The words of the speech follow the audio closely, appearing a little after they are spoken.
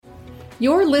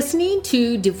You're listening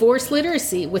to Divorce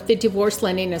Literacy with the Divorce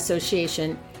Lending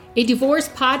Association, a divorce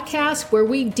podcast where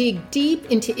we dig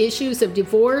deep into issues of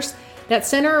divorce that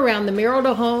center around the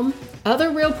marital home,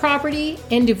 other real property,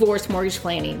 and divorce mortgage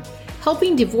planning,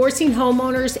 helping divorcing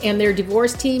homeowners and their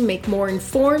divorce team make more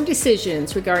informed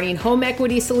decisions regarding home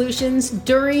equity solutions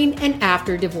during and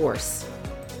after divorce.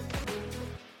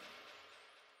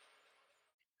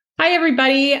 Hi,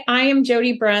 everybody. I am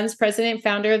Jody Bruns, President and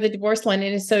Founder of the Divorce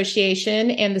Lending Association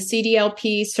and the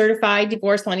CDLP Certified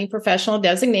Divorce Lending Professional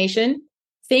Designation.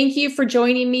 Thank you for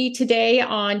joining me today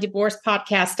on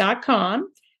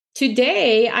divorcepodcast.com.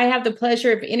 Today, I have the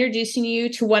pleasure of introducing you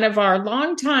to one of our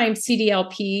longtime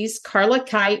CDLPs, Karla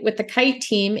Kyte, with the Kyte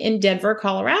team in Denver,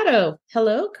 Colorado.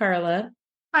 Hello, Karla.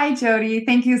 Hi, Jody.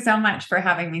 Thank you so much for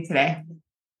having me today.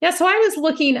 Yeah, so I was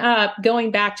looking up,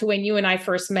 going back to when you and I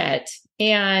first met,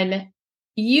 and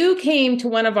you came to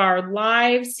one of our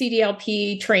live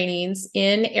CDLP trainings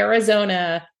in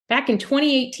Arizona back in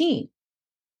 2018.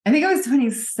 I think it was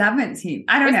 2017.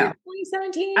 I don't know.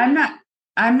 2017?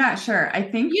 I'm not sure. I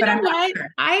think, but I'm not sure.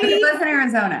 But it was in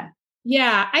Arizona.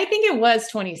 Yeah, I think it was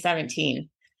 2017.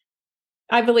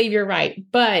 I believe you're right.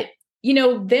 But,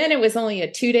 then it was only a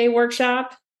 2-day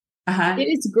workshop. Uh-huh. It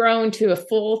has grown to a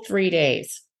full 3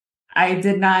 days. I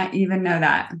did not even know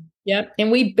that. Yep.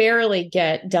 And we barely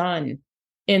get done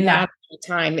in that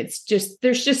time. It's just,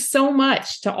 there's just so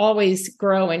much to always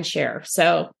grow and share.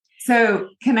 So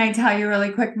can I tell you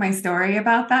really quick my story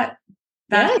about that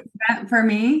event for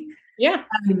me? Yeah.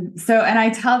 And I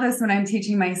tell this when I'm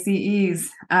teaching my CEs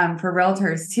for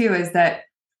realtors too, is that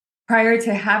prior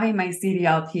to having my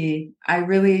CDLP, I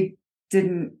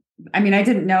didn't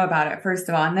know about it, first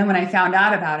of all. And then when I found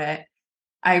out about it,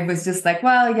 I was just like,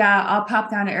 well, yeah, I'll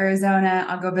pop down to Arizona.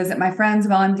 I'll go visit my friends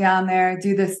while I'm down there,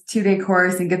 do this 2-day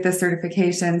course and get this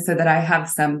certification so that I have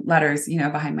some letters,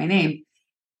 behind my name.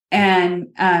 And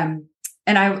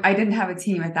I didn't have a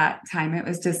team at that time. It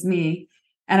was just me.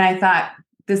 And I thought,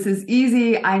 this is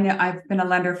easy. I know I've been a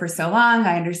lender for so long.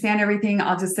 I understand everything.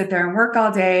 I'll just sit there and work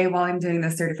all day while I'm doing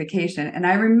the certification. And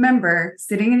I remember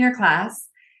sitting in your class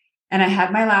and I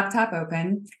had my laptop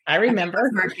open. I remember. I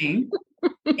was working.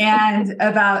 And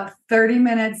about 30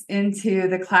 minutes into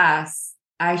the class,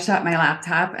 I shut my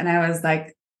laptop and I was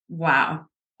like, wow,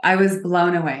 I was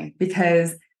blown away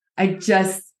because I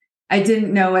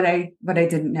didn't know what I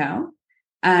didn't know.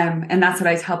 And that's what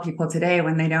I tell people today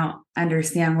when they don't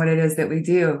understand what it is that we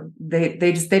do.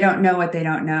 They don't know what they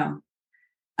don't know.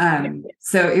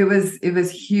 So it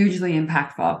was hugely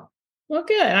impactful. Well,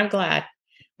 good. I'm glad.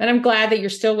 And I'm glad that you're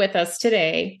still with us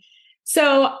today.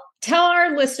 So tell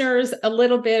our listeners a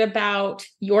little bit about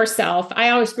yourself.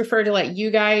 I always prefer to let you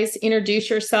guys introduce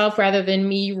yourself rather than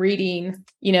me reading,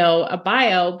 a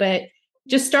bio, but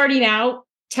just starting out,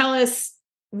 tell us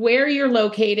where you're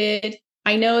located.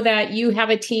 I know that you have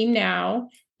a team now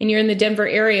and you're in the Denver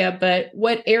area, but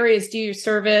what areas do you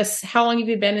service? How long have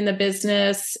you been in the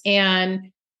business?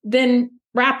 And then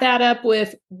wrap that up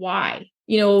with why,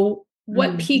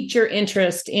 what piqued your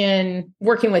interest in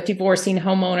working with divorcing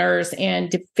homeowners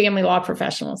and family law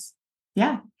professionals?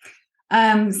 Yeah.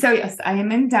 So yes, I am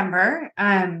in Denver.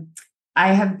 I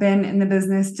have been in the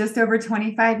business just over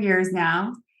 25 years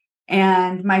now.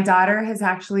 And my daughter has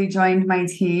actually joined my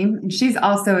team. And she's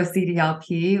also a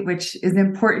CDLP, which is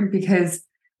important because,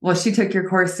 she took your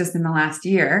course just in the last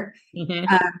year.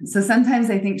 Mm-hmm. So sometimes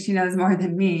I think she knows more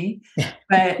than me,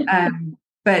 but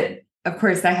of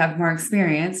course I have more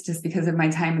experience just because of my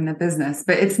time in the business.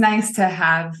 But it's nice to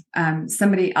have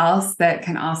somebody else that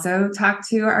can also talk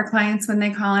to our clients when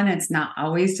they call in. It's not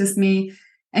always just me.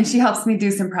 And she helps me do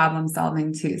some problem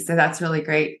solving too. So that's really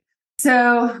great.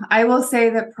 So I will say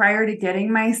that prior to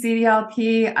getting my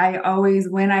CDLP,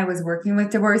 when I was working with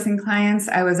divorcing clients,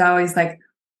 I was always like,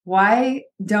 why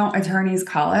don't attorneys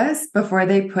call us before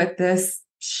they put this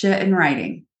shit in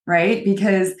writing, right?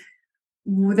 Because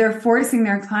they're forcing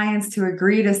their clients to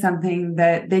agree to something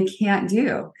that they can't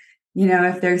do.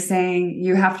 If they're saying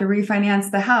you have to refinance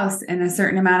the house in a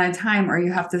certain amount of time or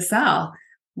you have to sell.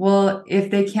 Well, if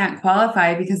they can't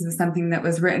qualify because of something that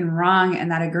was written wrong in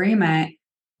that agreement,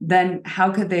 then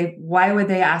why would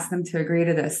they ask them to agree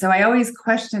to this? So I always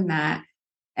question that.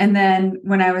 And then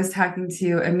when I was talking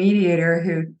to a mediator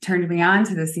who turned me on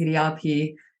to the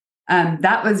CDLP,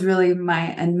 that was really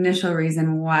my initial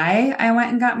reason why I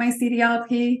went and got my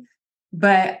CDLP.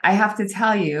 But I have to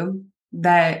tell you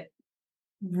that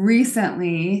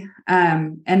recently,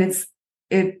 and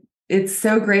it's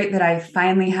so great that I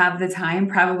finally have the time,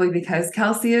 probably because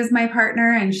Kelsey is my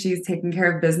partner and she's taking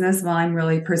care of business while I'm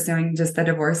really pursuing just the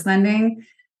divorce lending.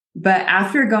 But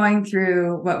after going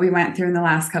through what we went through in the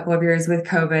last couple of years with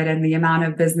COVID and the amount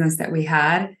of business that we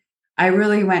had, I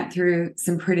really went through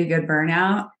some pretty good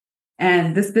burnout.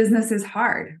 And this business is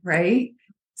hard, right?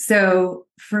 So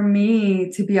for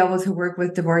me to be able to work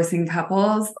with divorcing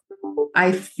couples,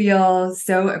 I feel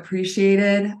so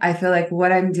appreciated. I feel like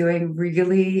what I'm doing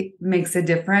really makes a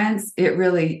difference. It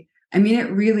really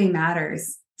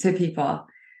matters to people.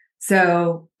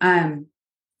 So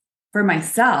for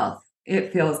myself,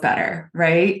 it feels better,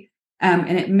 right?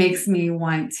 And it makes me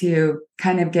want to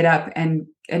kind of get up and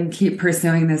keep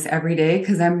pursuing this every day,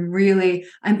 because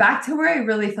I'm back to where I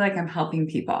really feel like I'm helping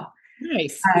people.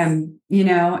 Nice. And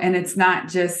it's not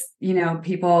just,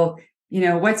 people,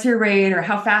 what's your rate, or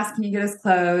how fast can you get us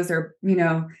closed, or,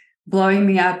 blowing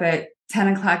me up at 10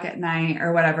 o'clock at night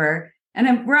or whatever.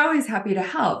 And we're always happy to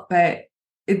help, but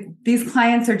these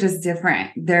clients are just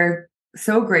different. They're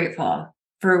so grateful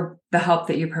for the help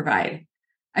that you provide.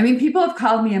 I mean, people have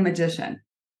called me a magician.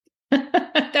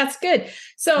 That's good.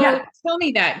 So Tell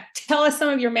me that. Tell us some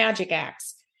of your magic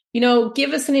acts.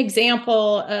 Give us an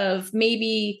example of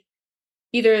maybe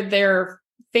either their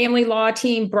family law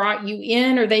team brought you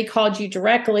in or they called you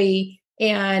directly,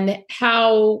 and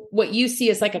how what you see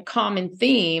is like a common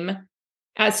theme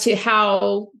as to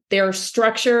how they're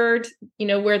structured,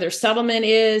 where their settlement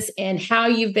is, and how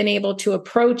you've been able to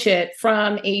approach it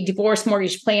from a divorce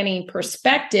mortgage planning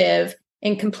perspective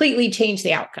and completely change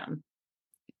the outcome.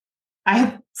 I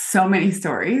have so many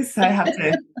stories, so I have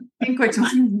to think which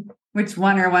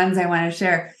one or ones I want to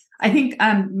share. I think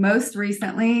most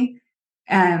recently,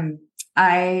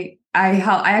 I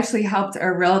actually helped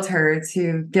a realtor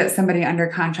to get somebody under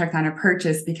contract on a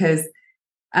purchase, because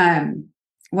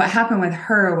what happened with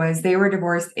her was they were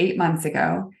divorced 8 months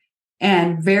ago,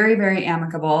 and very, very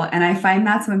amicable. And I find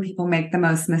that's when people make the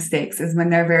most mistakes, is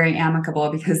when they're very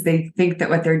amicable, because they think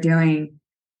that what they're doing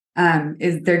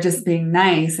is they're just being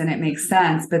nice and it makes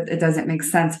sense, but it doesn't make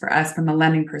sense for us from a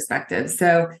lending perspective.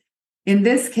 So in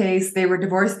this case, they were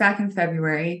divorced back in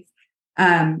February.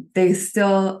 They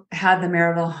still had the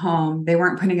marital home. They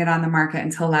weren't putting it on the market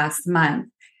until last month.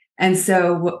 And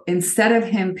so instead of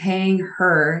him paying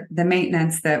her the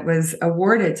maintenance that was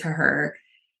awarded to her,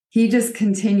 he just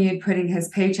continued putting his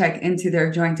paycheck into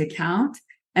their joint account,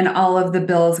 and all of the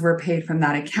bills were paid from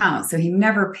that account. So he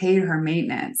never paid her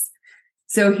maintenance.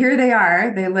 So here they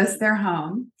are, they list their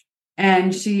home,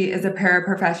 and she is a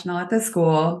paraprofessional at the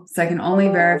school. So I can only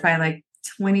verify like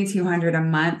 $2,200 a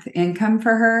month income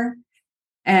for her.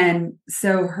 And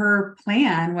so her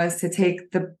plan was to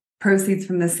take the proceeds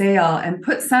from the sale and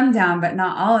put some down, but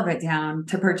not all of it down,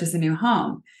 to purchase a new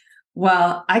home.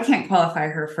 Well, I can't qualify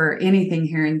her for anything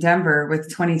here in Denver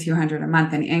with $2,200 a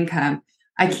month in income.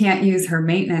 I can't use her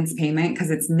maintenance payment because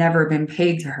it's never been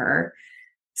paid to her.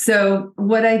 So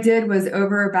what I did was,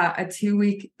 over about a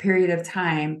 2-week period of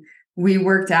time, we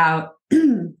worked out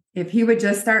if he would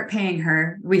just start paying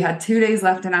her. We had 2 days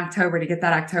left in October to get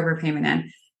that October payment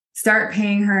in. Start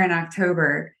paying her in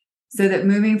October, so that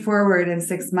moving forward in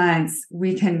 6 months,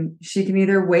 she can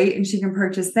either wait and she can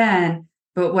purchase then.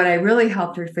 But what I really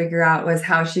helped her figure out was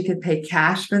how she could pay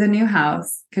cash for the new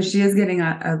house, because she is getting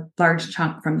a large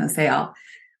chunk from the sale.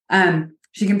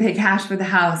 She can pay cash for the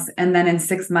house, and then in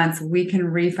 6 months, we can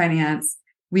refinance.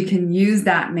 We can use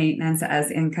that maintenance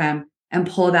as income and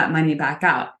pull that money back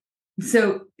out.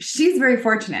 So she's very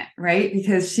fortunate, right?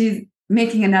 Because she's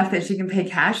making enough that she can pay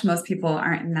cash. Most people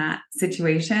aren't in that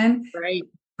situation. Right.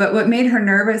 But what made her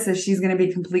nervous is she's going to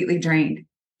be completely drained.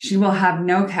 She will have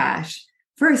no cash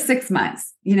for 6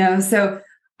 months, So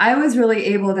I was really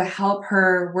able to help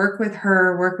her, work with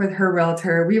her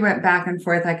realtor. We went back and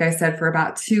forth, like I said, for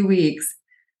about 2 weeks,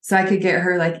 so I could get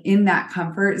her like in that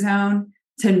comfort zone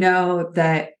to know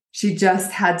that she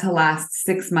just had to last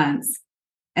 6 months.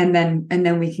 And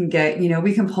then we can get,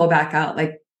 we can pull back out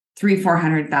like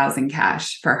 $300,000-$400,000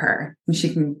 cash for her, and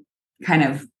she can kind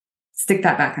of stick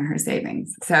that back in her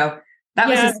savings. So that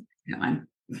was just a one.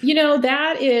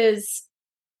 That is,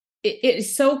 it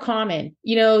is so common.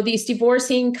 These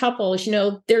divorcing couples,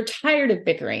 they're tired of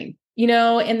bickering,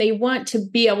 and they want to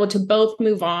be able to both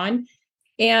move on.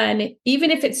 And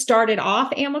even if it started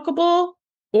off amicable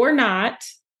or not,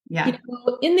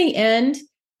 in the end,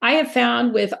 I have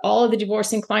found with all of the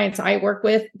divorcing clients I work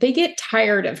with, they get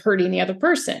tired of hurting the other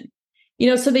person.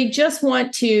 So they just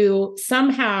want to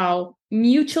somehow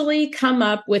mutually come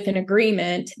up with an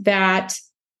agreement that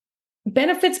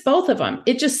benefits both of them.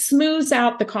 It just smooths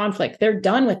out the conflict. They're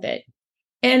done with it.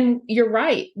 And you're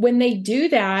right. When they do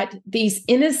that, these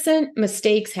innocent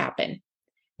mistakes happen.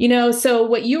 So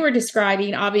what you were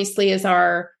describing obviously is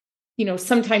our,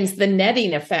 sometimes the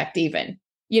netting effect even.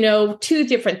 two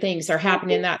different things are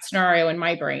happening in that scenario in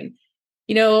my brain.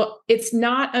 It's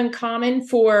not uncommon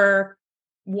for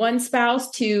one spouse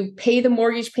to pay the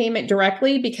mortgage payment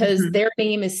directly because their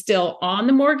name is still on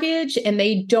the mortgage and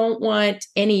they don't want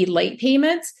any late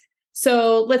payments.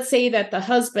 So let's say that the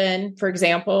husband, for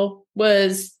example,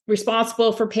 was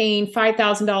responsible for paying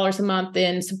 $5,000 a month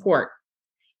in support.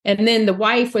 And then the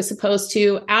wife was supposed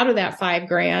to, out of that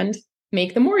 $5,000,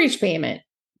 make the mortgage payment.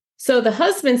 So the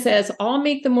husband says, I'll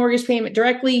make the mortgage payment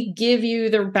directly, give you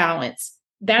the balance.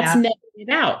 That's netting it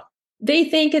out. They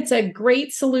think it's a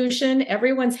great solution.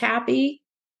 Everyone's happy.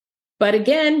 But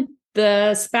again,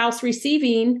 the spouse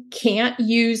receiving can't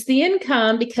use the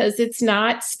income because it's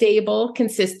not stable,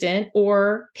 consistent,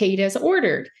 or paid as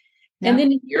ordered. Yeah. And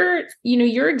then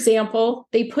your example,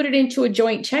 they put it into a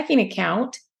joint checking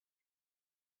account.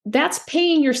 That's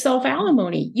paying yourself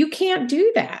alimony. You can't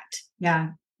do that.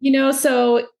 Yeah.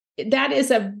 So that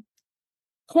is a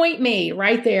point made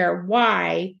right there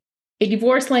why a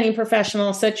divorce lending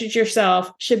professional such as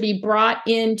yourself should be brought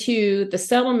into the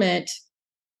settlement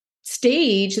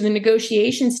stage, the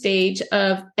negotiation stage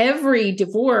of every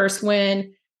divorce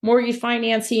when mortgage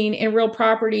financing and real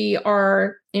property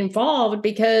are involved,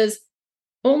 because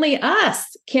only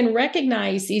us can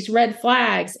recognize these red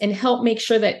flags and help make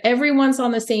sure that everyone's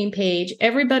on the same page,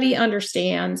 everybody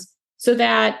understands, so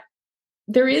that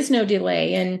there is no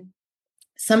delay and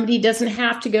somebody doesn't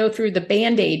have to go through the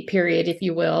Band-Aid period, if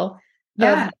you will,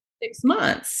 of 6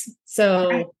 months. So,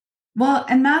 right. Well,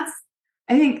 and I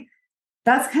think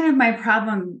that's kind of my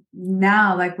problem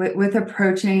now, like with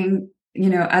approaching,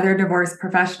 other divorce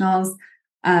professionals.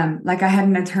 Like I had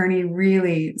an attorney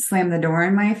really slam the door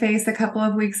in my face a couple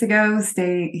of weeks ago.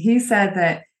 He said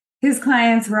that his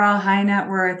clients were all high net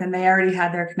worth and they already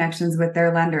had their connections with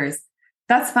their lenders.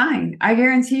 That's fine. I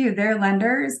guarantee you their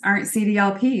lenders aren't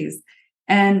CDLPs.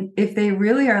 And if they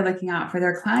really are looking out for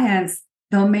their clients,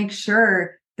 they'll make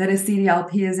sure that a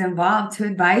CDLP is involved to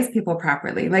advise people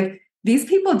properly. Like, these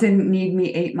people didn't need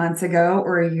me 8 months ago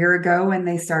or a year ago when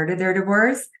they started their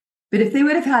divorce. But if they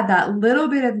would have had that little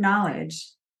bit of knowledge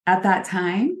at that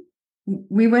time,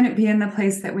 we wouldn't be in the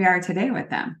place that we are today with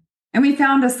them. And we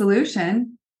found a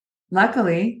solution,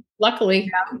 luckily. Like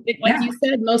you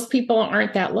said, most people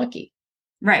aren't that lucky.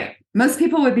 Right. Most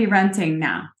people would be renting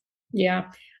now. Yeah.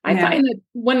 I find that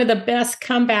one of the best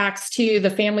comebacks to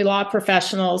the family law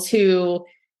professionals who,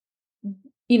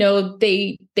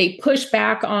 they push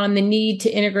back on the need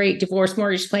to integrate divorce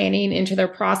mortgage planning into their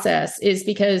process is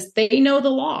because they know the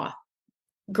law.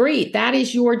 Great. That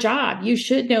is your job. You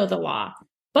should know the law.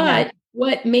 But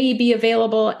what may be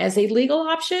available as a legal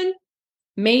option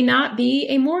may not be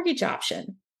a mortgage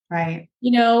option. Right.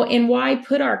 And why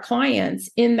put our clients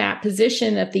in that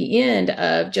position at the end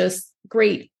of just,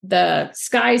 great, the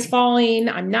sky's falling.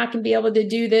 I'm not going to be able to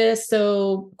do this.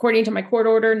 So according to my court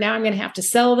order, now I'm going to have to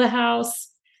sell the house,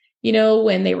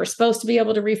 when they were supposed to be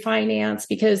able to refinance,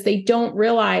 because they don't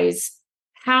realize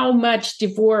how much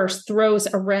divorce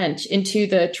throws a wrench into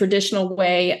the traditional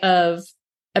way of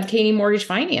obtaining mortgage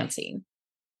financing.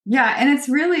 Yeah. And it's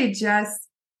really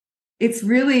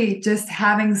just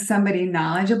having somebody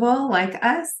knowledgeable like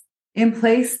us in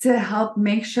place to help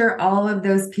make sure all of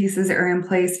those pieces are in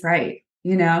place, right?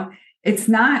 It's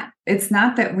not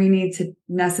that we need to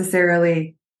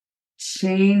necessarily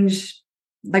change,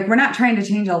 like, we're not trying to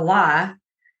change a law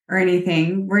or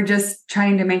anything. We're just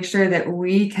trying to make sure that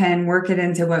we can work it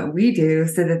into what we do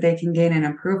so that they can gain an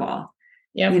approval.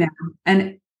 Yeah.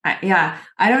 And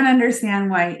I don't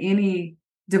understand why any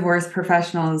divorce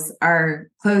professionals are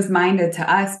closed-minded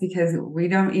to us, because we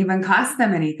don't even cost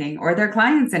them anything or their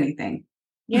clients anything.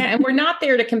 Yeah. And we're not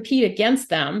there to compete against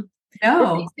them.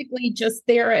 No. We're basically just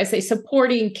there as a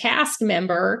supporting cast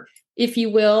member, if you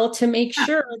will, to make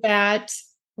sure that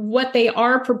what they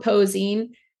are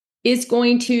proposing is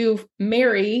going to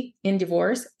marry in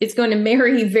divorce. It's going to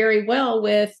marry very well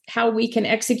with how we can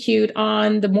execute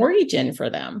on the mortgage in for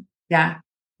them. Yeah.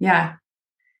 Yeah.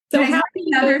 So how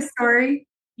another story?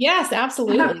 Yes,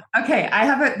 absolutely. Okay.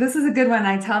 This is a good one.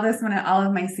 I tell this one at all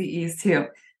of my CEs too.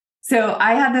 So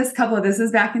I had this couple, this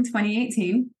was back in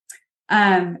 2018.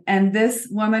 And this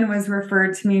woman was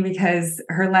referred to me because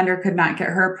her lender could not get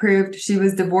her approved. She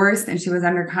was divorced and she was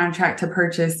under contract to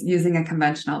purchase using a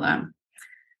conventional loan.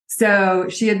 So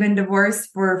she had been divorced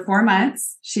for 4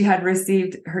 months. She had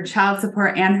received her child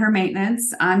support and her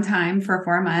maintenance on time for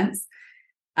 4 months.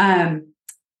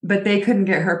 But they couldn't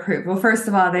get her approved. Well, first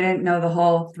of all, they didn't know the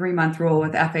whole 3-month rule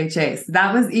with FHA. So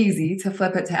that was easy to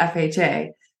flip it to FHA.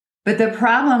 But the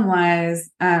problem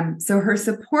was, so her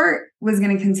support was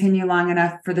going to continue long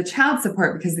enough for the child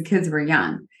support because the kids were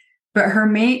young. But her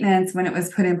maintenance, when it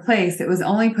was put in place, it was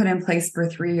only put in place for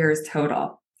 3 years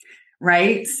total,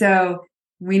 right? So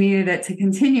we needed it to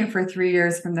continue for 3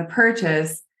 years from the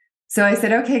purchase. So I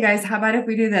said, okay, guys, how about if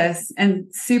we do this? And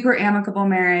super amicable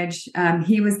marriage.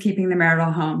 He was keeping the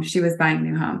marital home. She was buying a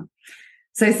new home.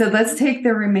 So I said, let's take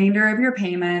the remainder of your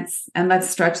payments and let's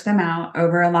stretch them out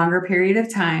over a longer period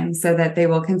of time so that they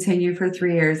will continue for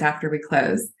 3 years after we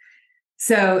close.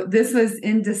 So this was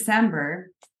in December,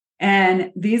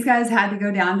 and these guys had to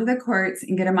go down to the courts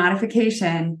and get a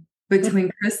modification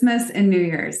between Christmas and New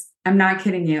Year's. I'm not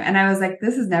kidding you. And I was like,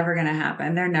 this is never going to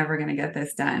happen. They're never going to get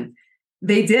this done.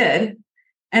 They did.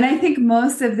 And I think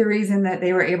most of the reason that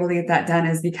they were able to get that done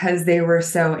is because they were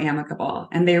so amicable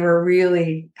and they were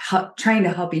really trying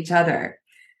to help each other.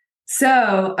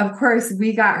 So, of course,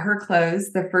 we got her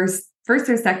closed the first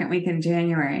or second week in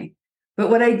January. But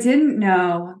what I didn't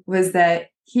know was that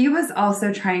he was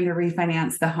also trying to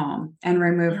refinance the home and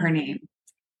remove her name.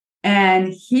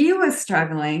 And he was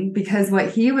struggling because what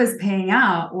he was paying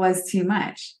out was too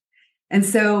much. And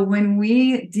so when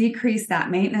we decreased that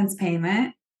maintenance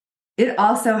payment, it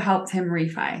also helped him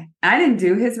refi. I didn't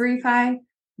do his refi,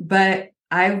 but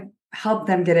I helped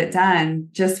them get it done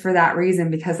just for that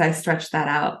reason, because I stretched that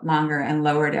out longer and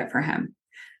lowered it for him.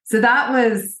 So that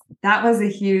was a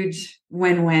huge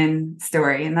win-win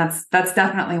story. And that's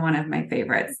definitely one of my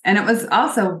favorites. And it was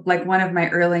also like one of my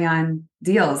early on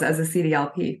deals as a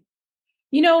CDLP.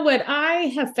 You know, what I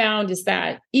have found is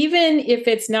that even if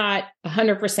it's not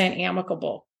 100%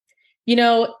 amicable, you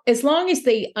know, as long as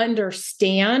they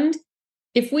understand,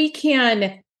 if we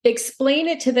can explain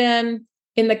it to them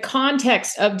in the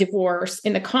context of divorce,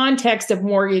 in the context of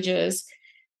mortgages,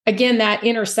 again, that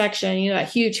intersection, you know, that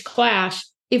huge clash,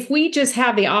 if we just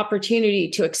have the opportunity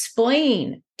to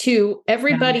explain to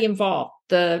everybody involved,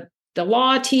 the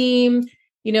law team,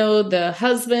 you know, the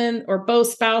husband or both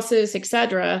spouses, et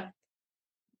cetera,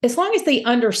 as long as they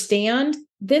understand,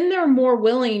 then they're more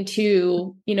willing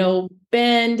to, you know,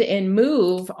 bend and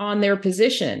move on their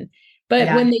position. But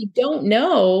when they don't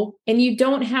know and you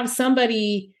don't have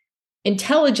somebody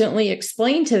intelligently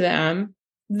explain to them,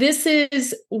 this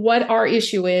is what our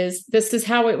issue is. This is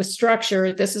how it was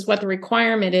structured. This is what the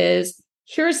requirement is.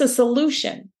 Here's a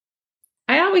solution.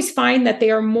 I always find that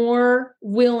they are more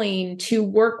willing to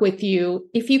work with you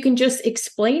if you can just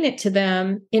explain it to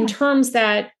them in terms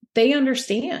that they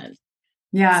understand.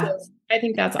 Yeah. So I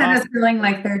think that's Instead awesome. of feeling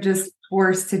like they're just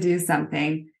forced to do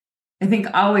something. I think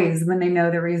always when they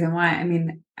know the reason why, I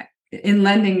mean, in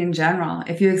lending in general,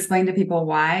 if you explain to people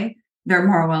why, they're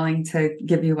more willing to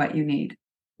give you what you need.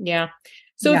 Yeah.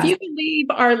 So if you could leave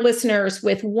our listeners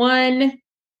with one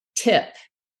tip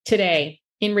today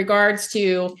in regards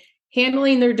to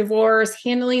handling their divorce,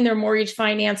 handling their mortgage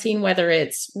financing, whether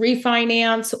it's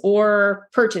refinance or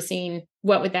purchasing,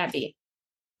 what would that be?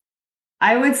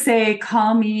 I would say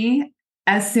call me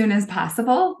as soon as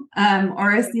possible,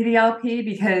 or a CDLP,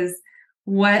 because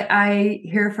what I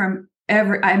hear from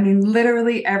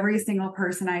literally every single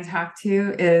person I talk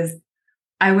to is,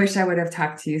 I wish I would have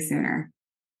talked to you sooner.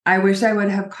 I wish I would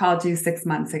have called you 6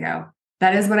 months ago.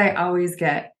 That is what I always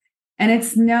get. And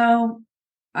it's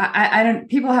I don't,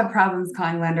 people have problems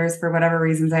calling lenders for whatever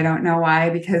reasons. I don't know why,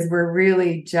 because we're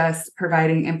really just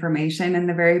providing information in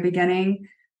the very beginning.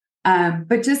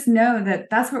 But just know that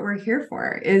that's what we're here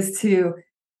for, is to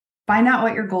find out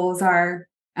what your goals are,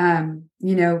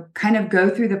 you know, kind of go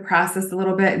through the process a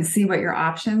little bit and see what your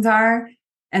options are,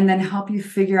 and then help you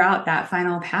figure out that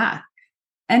final path.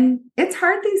 And it's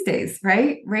hard these days,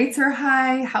 right? Rates are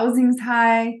high, housing's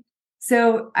high.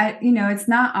 So it's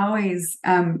not always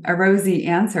a rosy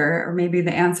answer, or maybe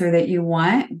the answer that you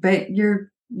want, but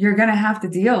you're going to have to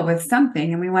deal with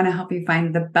something, and we want to help you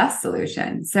find the best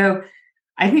solution. So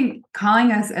I think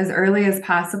calling us as early as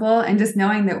possible, and just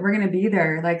knowing that we're going to be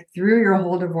there, like through your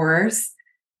whole divorce,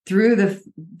 through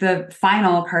the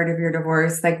final part of your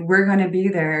divorce, like we're going to be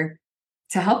there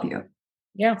to help you.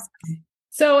 Yeah.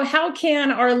 So how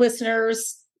can our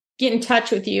listeners get in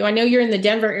touch with you? I know you're in the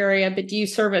Denver area, but do you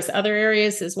service other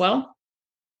areas as well?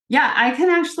 Yeah, I can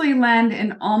actually lend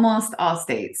in almost all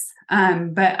states,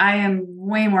 but I am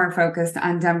way more focused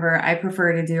on Denver. I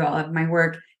prefer to do all of my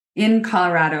work in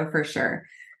Colorado for sure.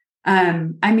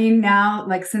 I mean, now,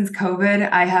 like since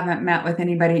COVID, I haven't met with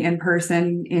anybody in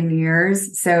person in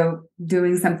years. So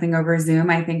doing something over Zoom,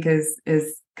 I think is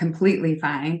completely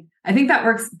fine. I think that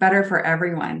works better for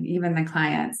everyone, even the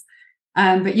clients.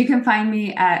 But you can find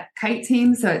me at Kyte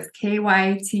Team. So it's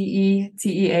KYTETEAM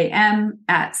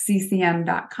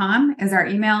 @ccm.com is our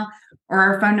email, or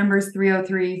our phone number is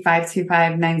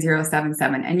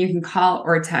 303-525-9077. And you can call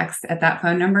or text at that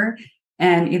phone number.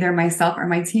 and either myself or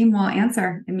my team will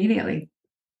answer immediately.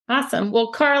 Awesome.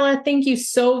 Well, Karla, thank you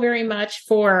so very much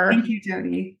for Thank you,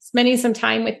 Jody. Spending some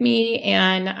time with me.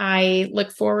 And I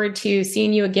look forward to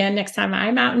seeing you again next time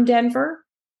I'm out in Denver.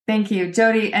 Thank you,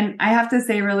 Jody. And I have to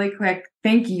say really quick,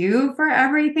 thank you for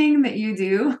everything that you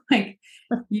do. Like,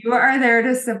 you are there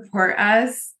to support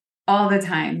us all the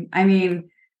time. I mean,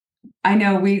 I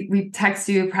know we text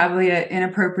you probably at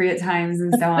inappropriate times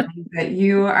and so on, but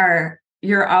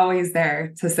you're always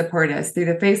there to support us through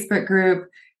the Facebook group,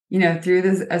 through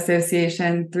this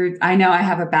association, I know I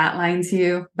have a bat line to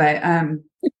you, but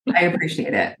I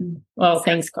appreciate it. Well,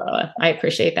 thanks, Karla. I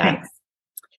appreciate that. Thanks.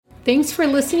 Thanks for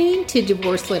listening to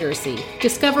Divorce Literacy.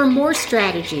 Discover more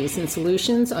strategies and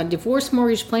solutions on divorce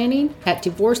mortgage planning at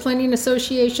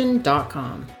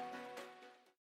divorcelendingassociation.com.